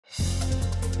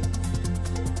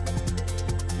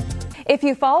If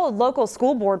you followed local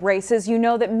school board races, you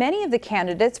know that many of the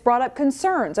candidates brought up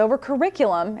concerns over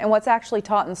curriculum and what's actually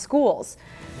taught in schools.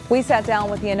 We sat down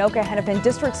with the Anoka-Hennepin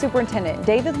District Superintendent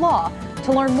David Law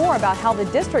to learn more about how the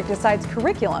district decides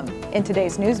curriculum in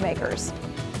today's Newsmakers.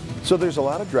 So there's a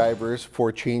lot of drivers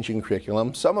for changing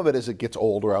curriculum. Some of it is it gets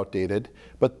old or outdated,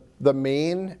 but the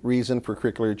main reason for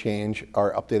curricular change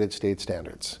are updated state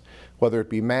standards. Whether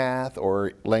it be math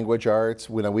or language arts,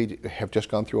 we have just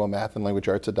gone through a math and language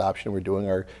arts adoption. We're doing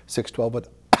our 612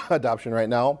 adoption right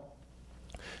now.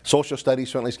 Social studies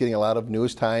certainly is getting a lot of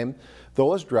news time.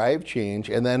 Those drive change,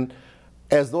 and then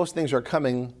as those things are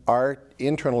coming, our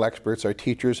internal experts, our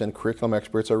teachers and curriculum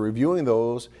experts are reviewing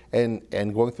those and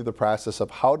going through the process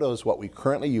of how does what we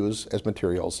currently use as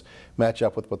materials match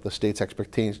up with what the state's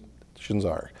expectations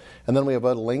are. And then we have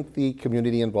a lengthy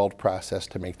community-involved process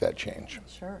to make that change.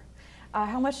 Sure.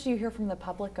 How much do you hear from the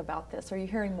public about this? Are you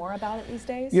hearing more about it these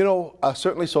days? You know,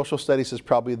 certainly social studies is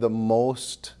probably the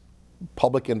most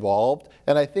public involved,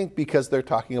 and I think because they're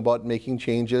talking about making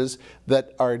changes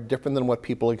that are different than what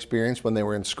people experienced when they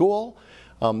were in school,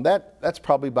 that's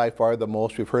probably by far the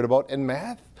most we've heard about. And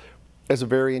math is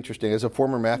very interesting. As a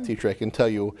former math teacher, I can tell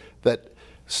you that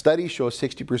studies show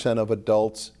 60% of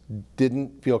adults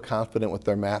didn't feel confident with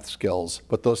their math skills,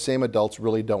 but those same adults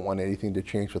really don't want anything to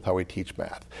change with how we teach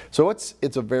math. So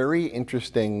it's a very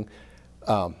interesting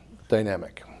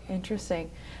dynamic. Interesting.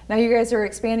 Now you guys are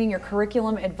expanding your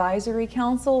Curriculum Advisory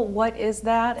Council. What is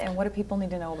that, and what do people need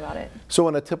to know about it? So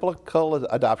in a typical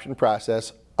adoption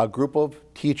process, a group of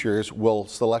teachers will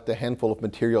select a handful of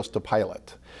materials to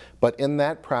pilot. But in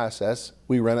that process,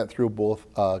 we run it through both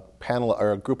a panel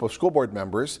or a group of school board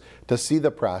members to see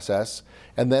the process,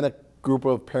 and then a group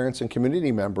of parents and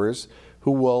community members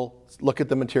who will look at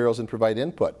the materials and provide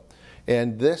input.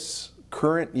 And this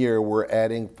current year, we're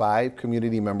adding 5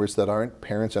 community members that aren't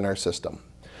parents in our system.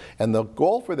 And the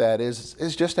goal for that is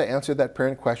just to answer that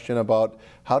parent question about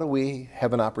how do we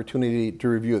have an opportunity to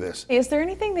review this. Is there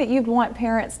anything that you'd want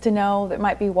parents to know that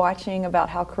might be watching about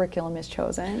how curriculum is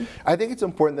chosen? I think it's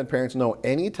important that parents know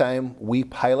anytime we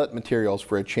pilot materials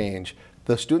for a change,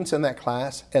 the students in that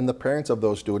class and the parents of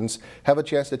those students have a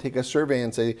chance to take a survey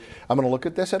and say, I'm going to look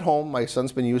at this at home. My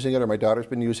son's been using it or my daughter's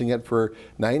been using it for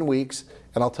 9 weeks,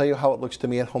 and I'll tell you how it looks to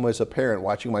me at home as a parent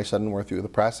watching my son work through the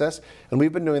process. And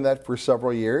we've been doing that for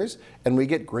several years, and we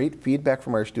get great feedback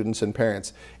from our students and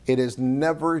parents. It is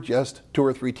never just 2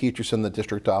 or 3 teachers in the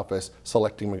district office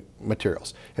selecting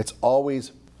materials. It's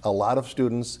always a lot of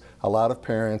students, a lot of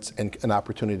parents, and an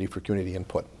opportunity for community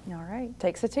input. All right,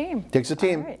 takes a team. Takes a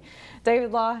team. All right.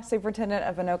 David Law, Superintendent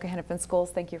of Anoka-Hennepin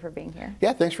Schools, thank you for being here.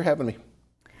 Yeah, thanks for having me.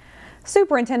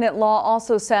 Superintendent Law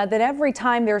also said that every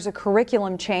time there's a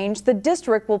curriculum change, the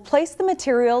district will place the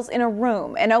materials in a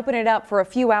room and open it up for a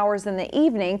few hours in the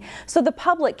evening so the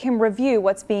public can review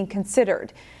what's being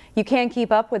considered. You can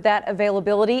keep up with that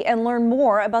availability and learn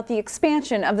more about the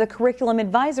expansion of the Curriculum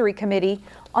Advisory Committee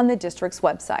on the district's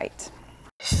website.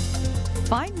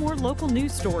 Find more local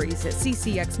news stories at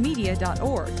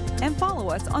ccxmedia.org and follow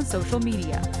us on social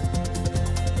media.